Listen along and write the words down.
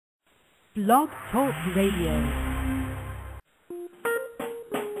Blog Talk Radio.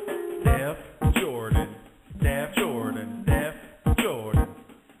 Steph Jordan, Steph Jordan, Steph Jordan,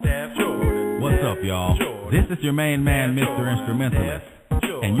 Steph Jordan. What's up, y'all? This is your main man, Mr. Instrumentalist,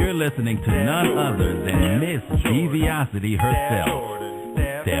 and you're listening to none other than Miss Deviosity herself,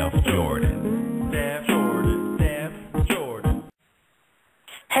 Steph Jordan. Steph Jordan, Steph Jordan.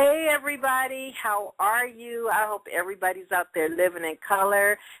 Hey everybody, how are you? I hope everybody's out there living in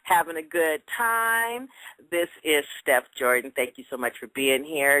color, having a good time. This is Steph Jordan. Thank you so much for being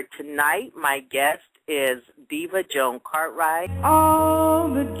here. Tonight, my guest is Diva Joan Cartwright. All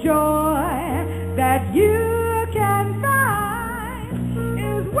the joy that you can find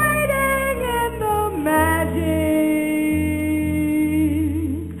is waiting in the magic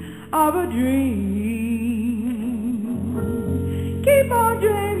of a dream. Keep on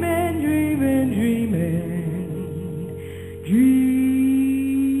dreaming, dreaming, dreaming, dreaming.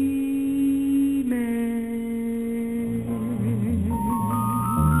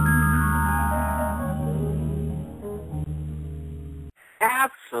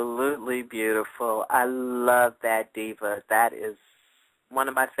 Absolutely beautiful. I love that, Diva. That is one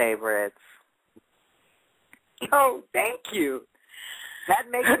of my favorites. Oh, thank you. That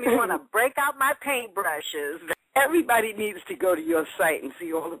makes me want to break out my paintbrushes. Everybody needs to go to your site and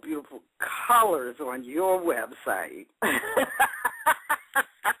see all the beautiful colors on your website.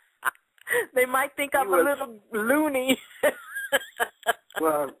 They might think I'm a little loony.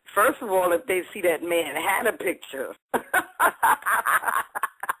 Well, first of all, if they see that Manhattan picture.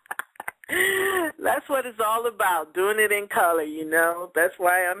 That's what it's all about, doing it in color, you know. That's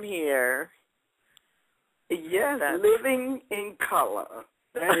why I'm here. Yes, living in color.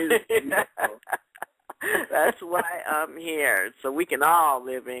 That is beautiful. That's why I'm here, so we can all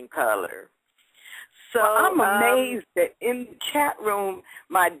live in color. So I'm amazed that in the chat room,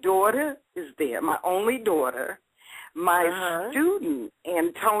 my daughter is there, my only daughter, my student,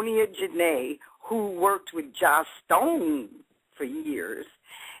 Antonia Janae, who worked with Joss Stone for years,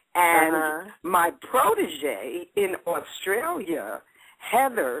 and my protege in Australia,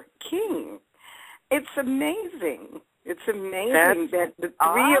 Heather King. It's amazing. It's amazing that the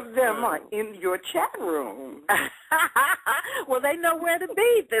three of them are in your chat room. Well, they know where to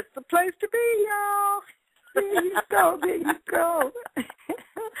be. That's the place to be, y'all. There you go. There you go.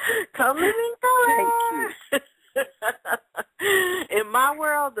 Come in color. Thank you. In my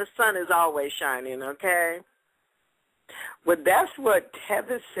world, the sun is always shining, okay? Well, that's what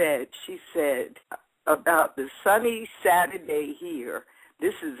Heather said. She said about the sunny Saturday here,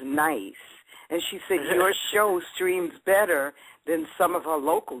 this is nice. And she said your show streams better than some of our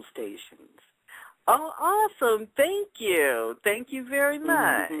local stations. Oh, awesome. Thank you. Thank you very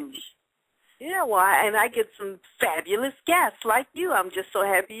much. Mm-hmm. Yeah, well, and I get some fabulous guests like you. I'm just so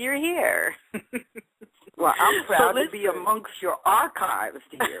happy you're here. Well, I'm proud to be amongst your archives,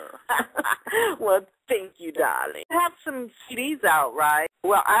 dear. Well, thank you, darling. You have some CDs out, right?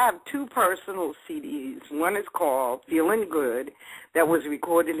 Well, I have two personal CDs. One is called Feeling Good, that was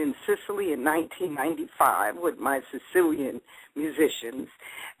recorded in Sicily in 1995 with my Sicilian musicians,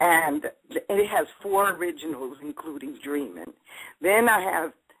 and it has 4 originals, including Dreamin. Then I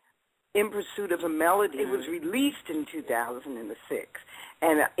have In Pursuit of a Melody. It was released in 2006,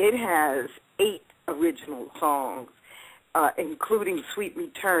 and it has 8 original songs, including Sweet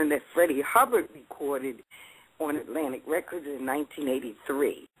Return that Freddie Hubbard recorded on Atlantic Records in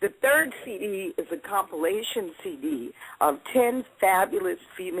 1983. The third CD is a compilation CD of 10 fabulous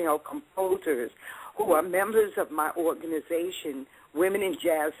female composers who are members of my organization, Women in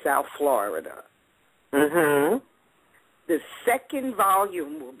Jazz South Florida. Mm-hmm. The second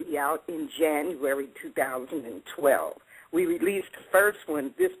volume will be out in January 2012. We released the first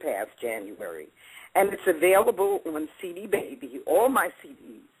one this past January, and it's available on CD Baby. All my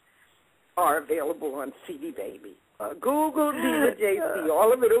CDs are available on CD Baby. Google Diva JC,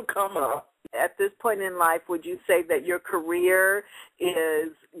 all of it will come up. At this point in life, would you say that your career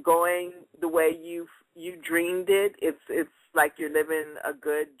is going the way you dreamed it? It's like you're living a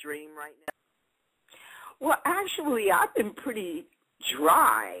good dream right now? Well, actually, I've been pretty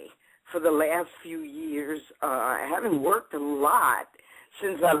dry for the last few years. I haven't worked a lot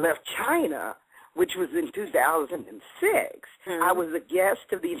since I left China, which was in 2006. I was a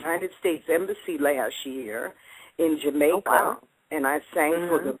guest of the United States Embassy last year in Jamaica, and I sang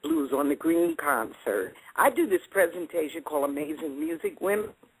for the Blues on the Green concert. I do this presentation called Amazing Music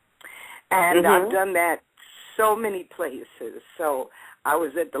Women, and I've done that so many places. So I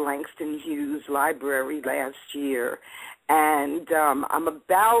was at the Langston Hughes Library last year, and I'm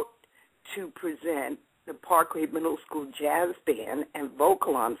about to present the Parkway Middle School Jazz Band and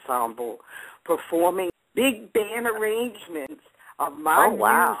Vocal Ensemble performing big band arrangements of my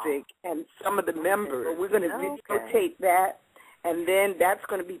music and some of the members. We're going to videotape that, and then that's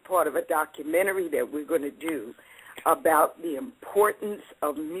going to be part of a documentary that we're going to do about the importance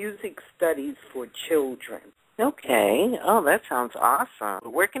of music studies for children. Okay. Oh, that sounds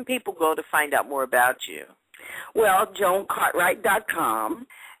awesome. Where can people go to find out more about you? Well, JoanCartwright.com,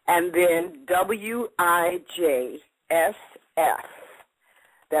 and then WIJSF.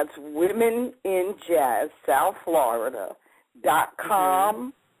 That's Women in Jazz, South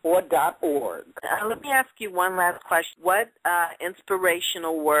Florida.com or .org. Let me ask you one last question. What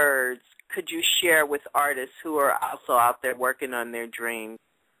inspirational words could you share with artists who are also out there working on their dreams?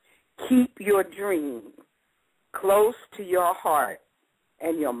 Keep your dream close to your heart,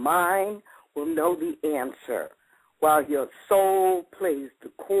 and your mind will know the answer. While your soul plays the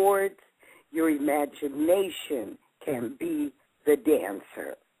chords, your imagination can be the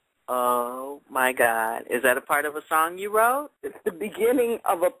dancer. Oh, my God. Is that a part of a song you wrote? It's the beginning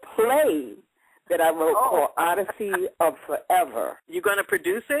of a play that I wrote called Odyssey of Forever. You going to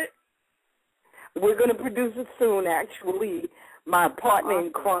produce it? We're going to produce it soon, actually. My partner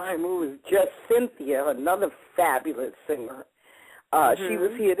in crime, who is just Cynthia, another fabulous singer, she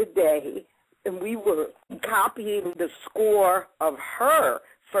was here today, and we were copying the score of her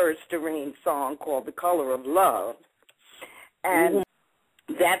first arranged song called The Color of Love. And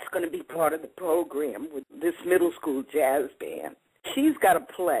that's going to be part of the program with this middle school jazz band. She's got a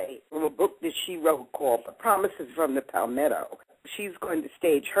play from a book that she wrote called Promises from the Palmetto. She's going to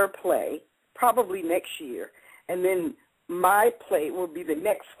stage her play probably next year, and then my play will be the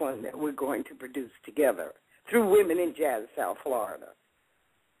next one that we're going to produce together through Women in Jazz, South Florida.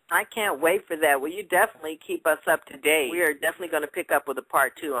 I can't wait for that. Well, you definitely keep us up to date. We are definitely going to pick up with a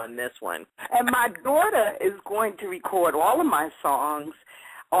part 2 on this one. And my daughter is going to record all of my songs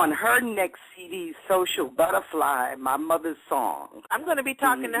on her next CD, Social Butterfly, my mother's song. I'm going to be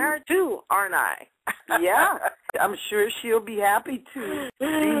talking to her, too, aren't I? Yeah, I'm sure she'll be happy to see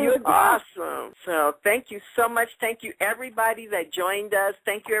you. Awesome. So thank you so much. Thank you, everybody that joined us.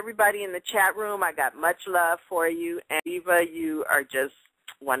 Thank you, everybody in the chat room. I got much love for you. And Diva, you are just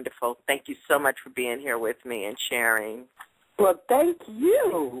wonderful. Thank you so much for being here with me and sharing. Well, thank you.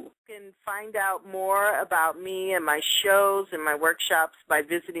 You can find out more about me and my shows and my workshops by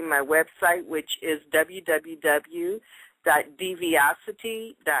visiting my website, which is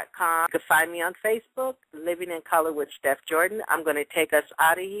www.diviosity.com. You can find me on Facebook, Living in Color with Steph Jordan. I'm going to take us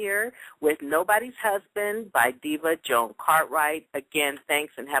out of here with Nobody's Husband by Diva Joan Cartwright. Again,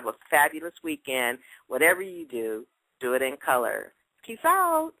 thanks, and have a fabulous weekend. Whatever you do, do it in color. Peace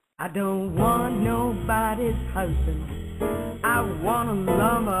out. I don't want nobody's husband. I want a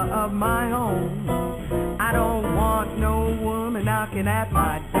lover of my own. I don't want no woman knocking at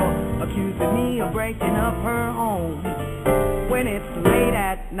my door, accusing me of breaking up her home. When it's late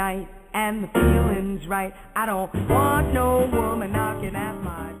at night and the feeling's right, I don't want no woman knocking